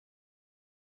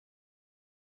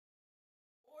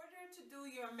to do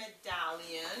your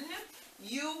medallion,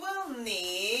 you will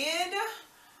need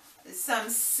some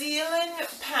ceiling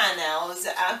panels.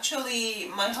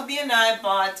 Actually, my hubby and I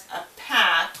bought a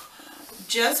pack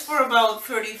just for about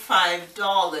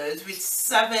 $35 with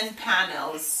 7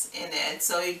 panels in it.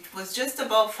 So it was just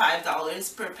about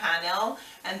 $5 per panel,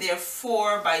 and they're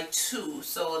 4 by 2,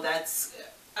 so that's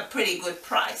a pretty good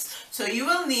price. So you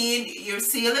will need your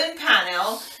ceiling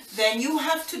panel. Then you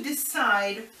have to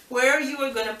decide where you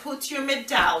are going to put your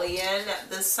medallion,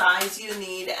 the size you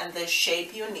need and the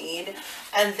shape you need,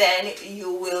 and then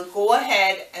you will go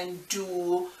ahead and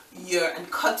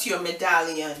cut your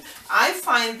medallion. I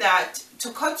find that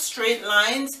to cut straight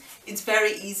lines, it's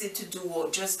very easy to do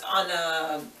just on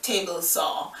a table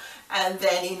saw. And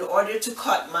then in order to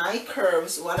cut my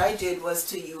curves, what I did was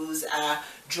to use a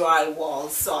drywall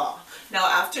saw. Now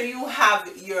after you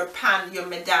have your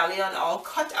medallion all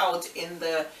cut out in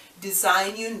the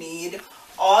design you need,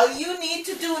 all you need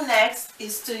to do next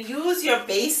is to use your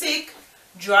basic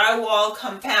drywall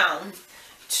compound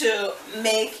to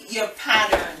make your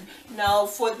pattern. Now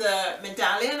for the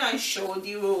medallion I showed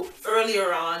you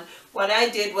earlier on, what I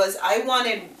did was I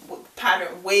wanted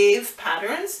wave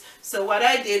patterns. So what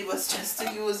I did was just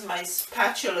to use my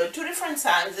spatula, 2 different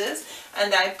sizes,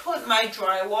 and I put my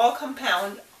drywall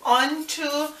compound onto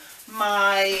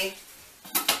my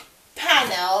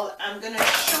panel. I'm going to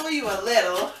show you a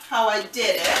little how I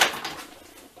did it.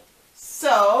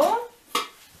 So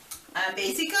I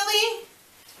basically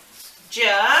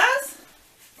just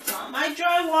got my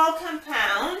drywall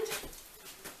compound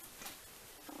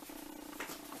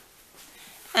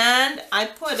and I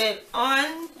put it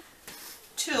on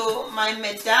to my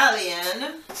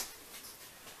medallion,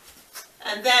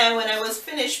 and then when I was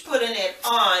finished putting it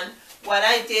on, what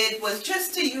I did was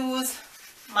just to use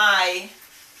my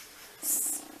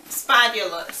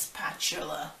spatula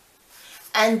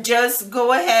and just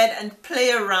go ahead and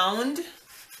play around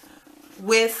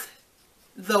with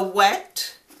the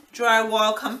wet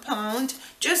drywall compound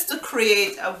just to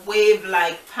create a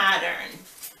wave-like pattern.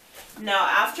 Now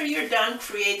after you're done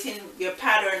creating your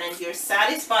pattern and you're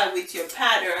satisfied with your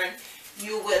pattern,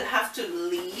 you will have to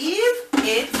leave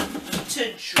it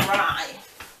to dry.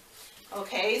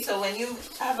 Okay, so when you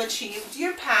have achieved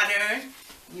your pattern,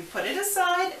 you put it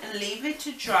aside and leave it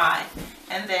to dry.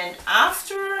 And then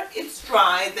after it's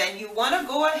dry, then you want to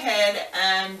go ahead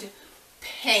and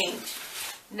paint.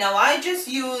 Now I just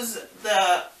use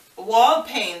the wall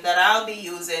paint that I'll be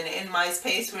using in my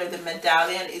space where the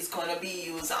medallion is going to be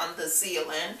used on the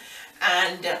ceiling.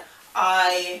 And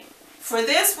for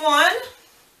this one,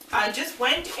 I just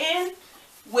went in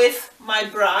with my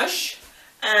brush.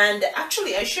 And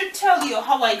actually I should tell you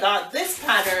how I got this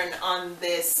pattern on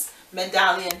this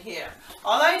medallion here.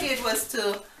 All I did was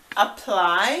to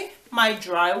apply my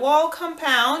drywall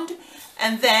compound,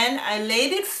 and then I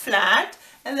laid it flat,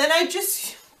 and then I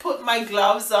just put my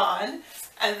gloves on,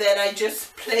 and then I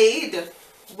just played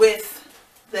with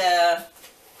the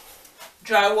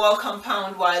drywall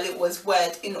compound while it was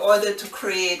wet in order to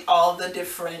create all the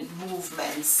different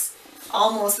movements,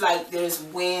 almost like there's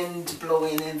wind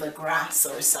blowing in the grass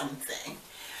or something.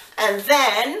 And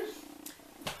then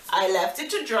I left it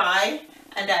to dry,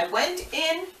 and I went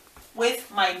in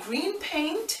with my green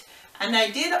paint, and I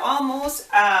did almost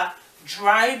a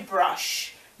dry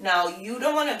brush. Now you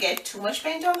don't want to get too much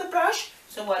paint on the brush,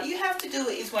 so what you have to do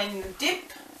is when you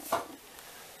dip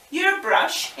your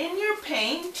brush in your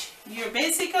paint, you're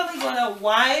basically going to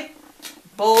wipe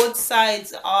both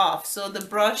sides off so the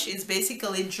brush is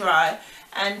basically dry,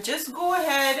 and just go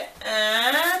ahead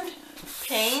and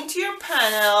paint your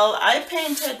panel. I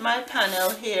painted my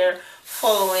panel here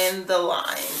following the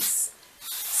lines.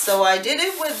 So I did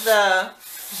it with the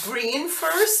green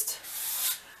first,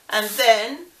 and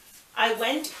then I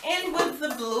went in with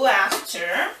the blue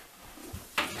after.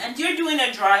 And you're doing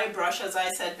a dry brush, as I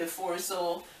said before,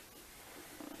 so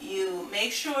you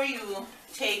make sure you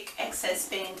take excess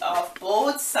paint off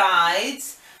both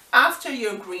sides after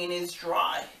your green is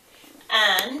dry.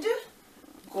 And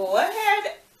go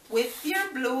ahead with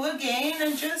your blue again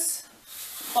and just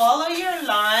follow your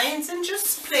lines and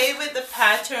just play with the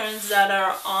patterns that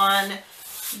are on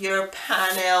your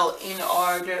panel in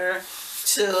order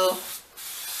to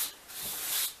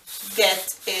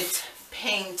get it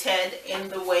painted in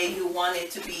the way you want it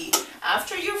to be.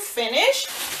 After you're finished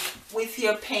with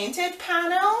your painted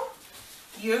panel,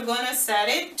 you're gonna set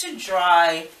it to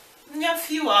dry in a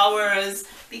few hours,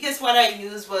 because what I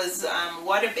used was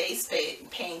water-based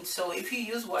paint. So if you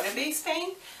use water-based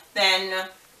paint, then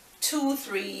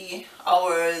 2-3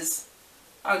 hours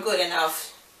are good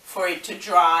enough for it to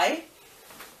dry.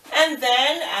 And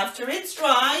then after it's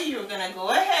dry, you're gonna go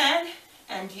ahead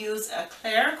and use a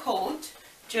clear coat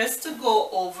just to go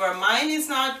over. Mine is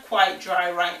not quite dry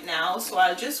right now, so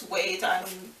I'll just wait.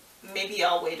 Maybe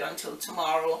I'll wait until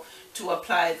tomorrow to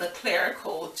apply the clear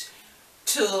coat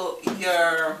to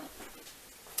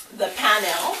the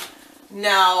panel.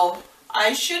 Now,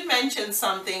 I should mention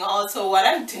something also what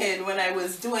I did when I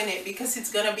was doing it, because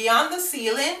it's going to be on the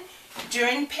ceiling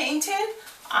during painting.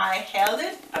 I held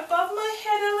it above my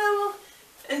head a little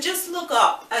and just look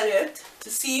up at it to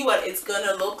see what it's going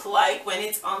to look like when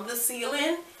it's on the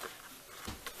ceiling.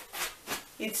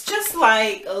 It's just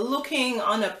like looking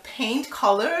on a paint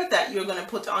color that you're going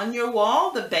to put on your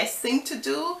wall. The best thing to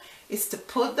do is to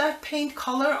put that paint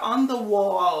color on the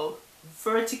wall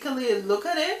vertically. Look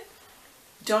at it.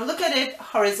 Don't look at it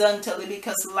horizontally,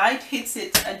 because light hits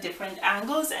it at different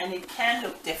angles and it can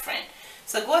look different.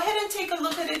 So go ahead and take a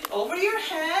look at it over your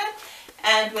head,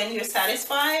 and when you're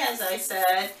satisfied, as I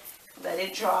said, let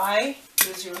it dry.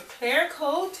 Use your clear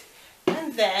coat,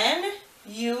 and then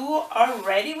you are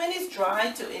ready when it's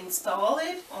dry to install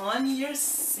it on your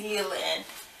ceiling.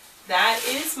 That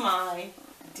is my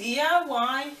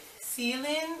DIY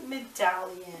ceiling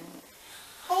medallion.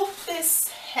 Hope this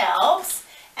helps.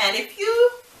 And if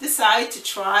you decide to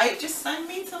try it, just send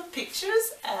me some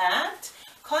pictures at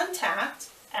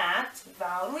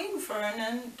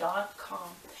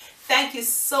contact@ValerieVernon.com. Thank you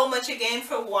so much again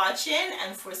for watching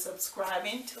and for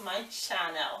subscribing to my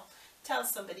channel. Tell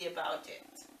somebody about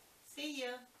it. See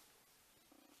ya.